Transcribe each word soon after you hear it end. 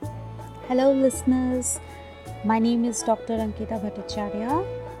Hello, listeners. My name is Dr. Ankita Bhattacharya.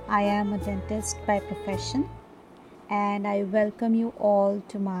 I am a dentist by profession, and I welcome you all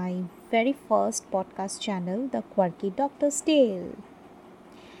to my very first podcast channel, The Quirky Doctor's Tale.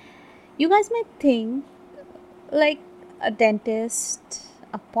 You guys might think like a dentist,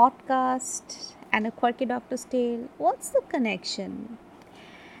 a podcast, and a quirky doctor's tale. What's the connection?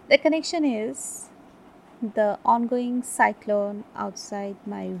 The connection is the ongoing cyclone outside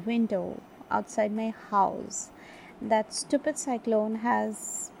my window, outside my house. That stupid cyclone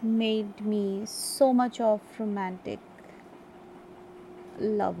has made me so much of romantic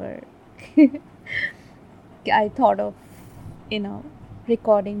lover. I thought of, you know,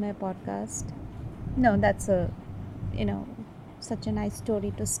 recording my podcast. No, that's you know, such a nice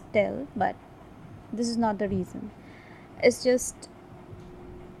story to tell, but this is not the reason. It's just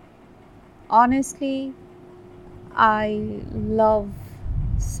honestly I love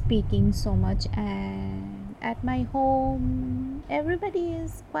speaking so much, and at my home, everybody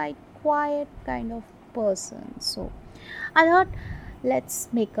is quite quiet kind of person. So I thought let's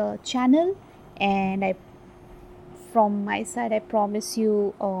make a channel, and from my side, I promise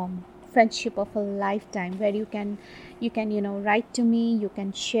you friendship of a lifetime where you can write to me, you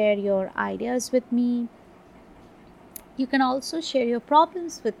can share your ideas with me, you can also share your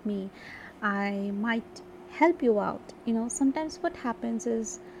problems with me. I might help you out. Sometimes what happens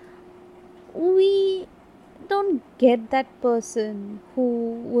is we don't get that person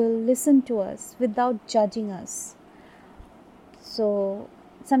who will listen to us without judging us. So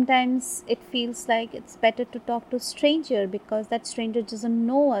sometimes it feels like it's better to talk to a stranger because that stranger doesn't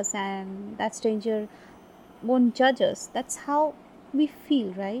know us and that stranger won't judge us. That's how we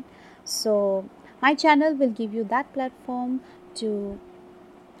feel, right? So my channel will give you that platform to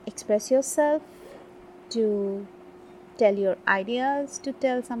express yourself, to tell your ideas, to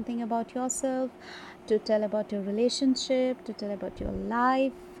tell something about yourself, to tell about your relationship, to tell about your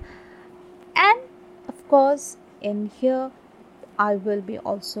life. And of course, in here, I will be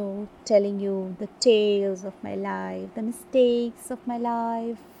also telling you the tales of my life, the mistakes of my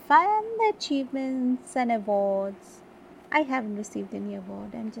life, and the achievements and awards. I haven't received any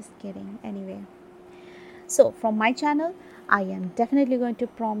award, I'm just kidding. Anyway, so from my channel, I am definitely going to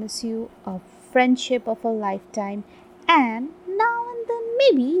promise you a friendship of a lifetime, and now and then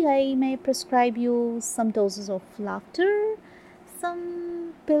maybe I may prescribe you some doses of laughter,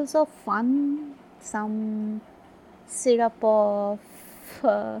 some pills of fun, some syrup of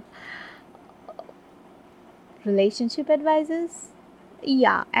uh, relationship advices.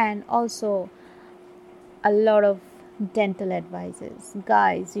 Yeah, and also a lot of dental advices.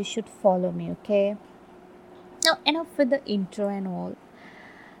 Guys, you should follow me, okay? Now, enough with the intro and all.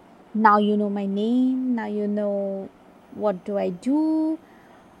 Now you know my name, now you know what do I do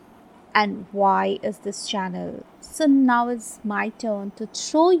and why is this channel. So now it's my turn to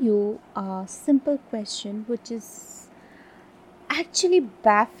throw you a simple question which is actually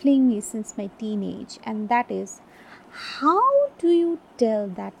baffling me since my teenage, and that is, how do you tell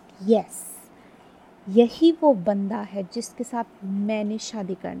that yes, यही वो बंदा है जिसके साथ मैंने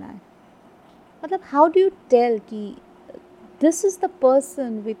शादी करना है? मतलब how do you tell कि this is the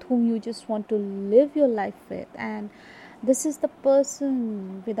person with whom you just want to live your life with, and this is the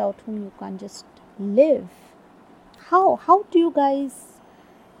person without whom you can't just live? How do you guys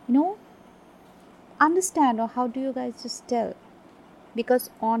you know understand, or how do you guys just tell? Because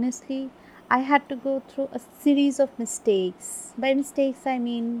honestly, I had to go through a series of mistakes. By mistakes, I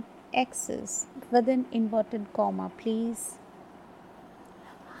mean X's with an inverted comma, please.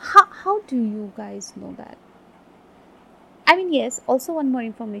 How do you guys know that? I mean, yes, also one more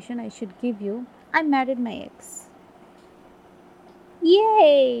information I should give you. I married my ex.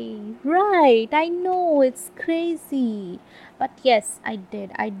 Yay! Right, I know it's crazy. But yes, I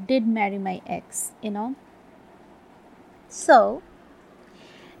did. I did marry my ex. So,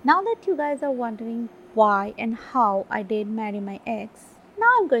 now that you guys are wondering why and how I did marry my ex, now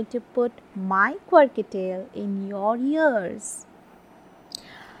I'm going to put my quirky tale in your ears.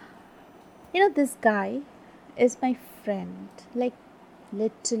 This guy is my friend. Like,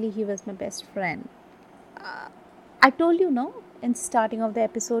 literally, he was my best friend. I told you, no, in starting of the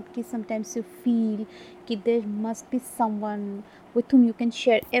episode, कि sometimes you feel that there must be someone with whom you can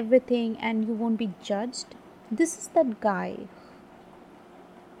share everything and you won't be judged. This is that guy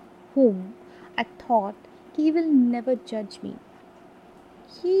whom I thought he will never judge me.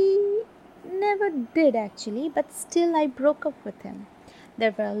 He never did actually, but still I broke up with him.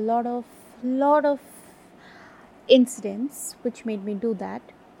 There were a lot of incidents which made me do that.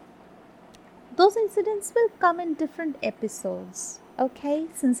 Those incidents will come in different episodes. Okay,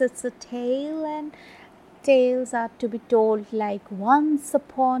 since it's a tale and tales are to be told like once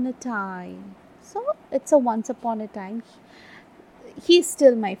upon a time. So it's a once upon a time. He's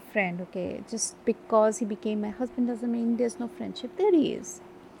still my friend, okay? Just because he became my husband doesn't mean there's no friendship. There is.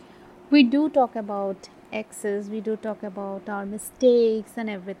 We do talk about exes, we do talk about our mistakes and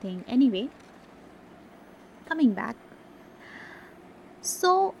everything. Anyway, coming back.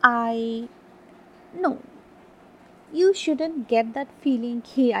 So I no, you shouldn't get that feeling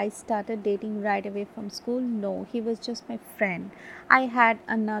he I started dating right away from school. No, he was just my friend. I had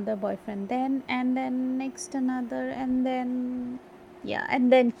another boyfriend then, and then next another, and then yeah, and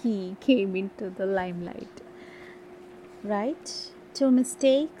then he came into the limelight. Right? Two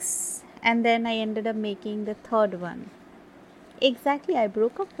mistakes, and then I ended up making the third one. Exactly, I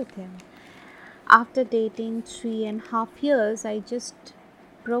broke up with him. After dating 3.5 years, I just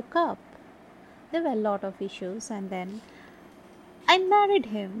broke up. There were a lot of issues, and then I married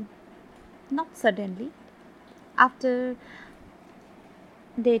him. Not suddenly. After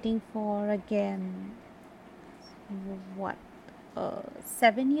dating for again, what,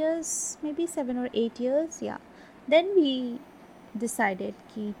 7 years, maybe 7 or 8 years, yeah. Then we decided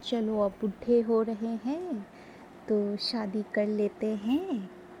कि चलो अब बुढ़े हो रहे हैं तो शादी कर लेते हैं.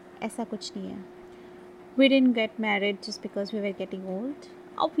 ऐसा कुछ नहीं है. We didn't get married just because we were getting old.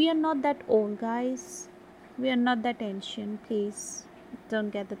 Oh, we are not that old, guys. We are not that ancient. Please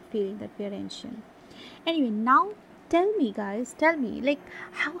don't get the feeling that we are ancient. Anyway, now tell me, guys, tell me, like,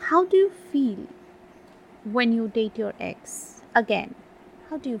 how do you feel when you date your ex again?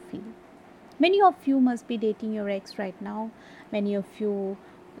 How do you feel? Many of you must be dating your ex right now. Many of you,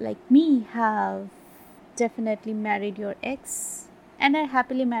 like me, have definitely married your ex and are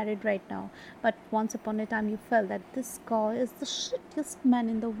happily married right now. But once upon a time, you felt that this guy is the shittiest man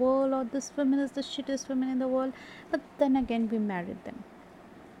in the world, or this woman is the shittiest woman in the world. But then again, we married them.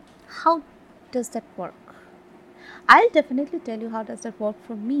 How does that work? I'll definitely tell you how does that work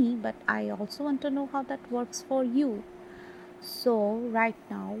for me, but I also want to know how that works for you. So right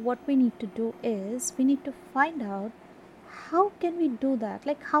now what we need to do is we need to find out how can we do that?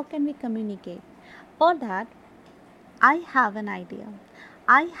 Like how can we communicate? For that I have an idea.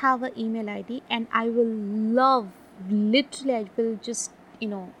 I have an email ID and I will love, literally I will just,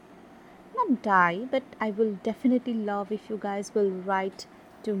 not die, but I will definitely love if you guys will write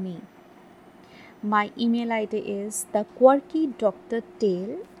to me. My email ID is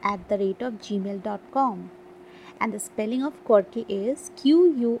thequirkydoctortale@gmail.com, and the spelling of quirky is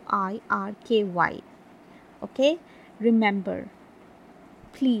Quirky. Okay, remember,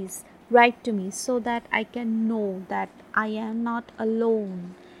 please write to me so that I can know that I am not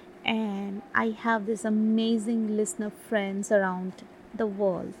alone and I have these amazing listener friends around the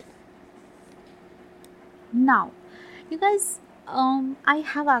world. Now, you guys, I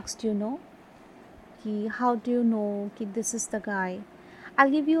have asked you, know, how do you know that this is the guy?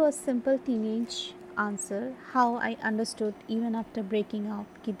 I'll give you a simple teenage answer how I understood even after breaking up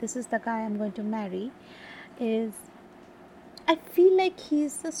that this is the guy I'm going to marry is I feel like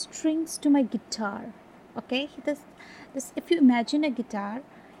he's the strings to my guitar. Okay, this if you imagine a guitar,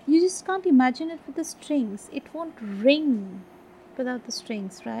 you just can't imagine it with the strings. It won't ring without the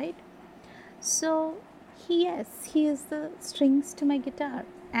strings, right? So yes, he is the strings to my guitar.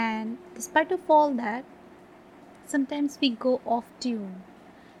 And despite of all that, sometimes we go off tune.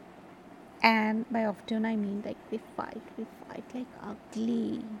 And by off tune I mean like we fight like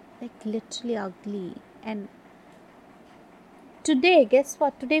ugly, like literally ugly. And today, guess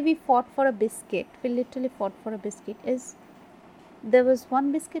what? Today we fought for a biscuit. We literally fought for a biscuit. Is there was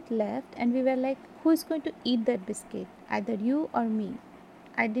one biscuit left, and we were like, who is going to eat that biscuit? Either you or me.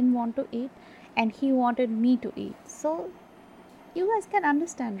 I didn't want to eat, and he wanted me to eat. So you guys can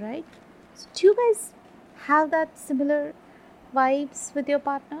understand, right? So do you guys have that similar vibes with your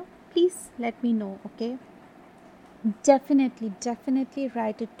partner? Please let me know, okay? Definitely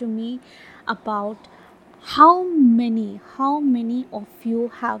write it to me about how many of you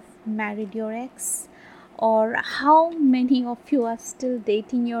have married your ex, or how many of you are still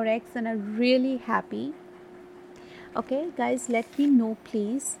dating your ex and are really happy. Okay guys, let me know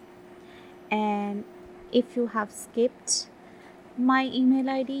please. And if you have skipped my email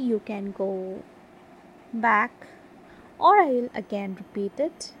ID, you can go back, or I will again repeat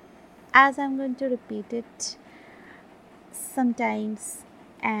it, as I'm going to repeat it sometimes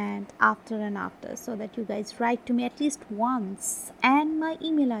and after, so that you guys write to me at least once. And my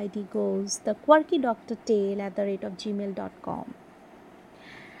email ID goes thequirkydoctortale@gmail.com.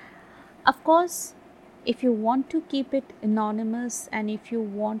 Of course, if you want to keep it anonymous and if you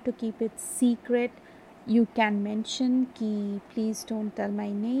want to keep it secret, You can mention ki please don't tell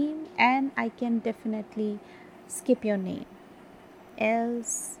my name, and I can definitely skip your name.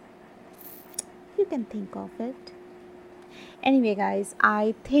 Else, you can think of it. Anyway, guys,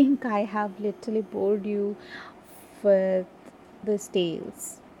 I think I have literally bored you with these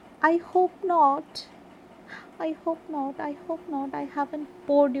tales. I hope not. I hope not. I hope not. I haven't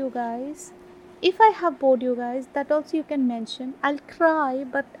bored you guys. If I have bored you guys, that also you can mention. I'll cry,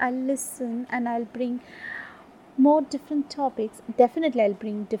 but I'll listen and I'll bring more different topics. Definitely, I'll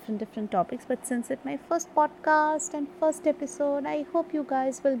bring different topics. But since it's my first podcast and first episode, I hope you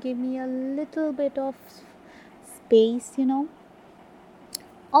guys will give me a little bit of space.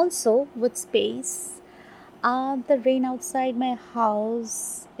 Also, with space, the rain outside my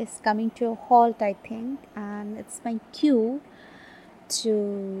house is coming to a halt, I think, and it's my cue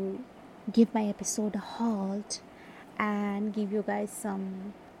to give my episode a halt and give you guys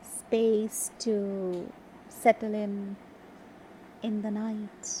some space to settle in the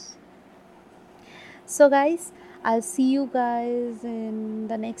night. So, guys, I'll see you guys in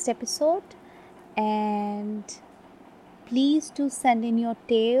the next episode, and please do send in your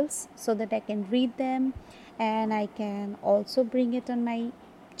tales so that I can read them and I can also bring it on my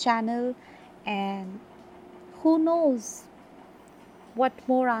channel. And who knows what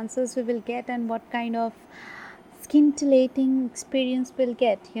more answers we will get and what kind of scintillating experience we'll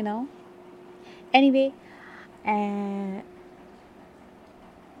get. Anyway, uh,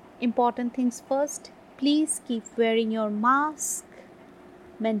 important things first, please keep wearing your mask,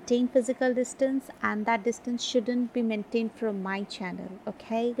 maintain physical distance, and that distance shouldn't be maintained from my channel.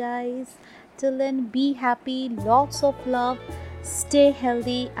 Okay, guys, till then, be happy, lots of love, stay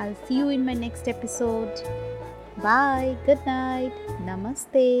healthy. I'll see you in my next episode. Bye, good night,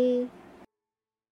 namaste.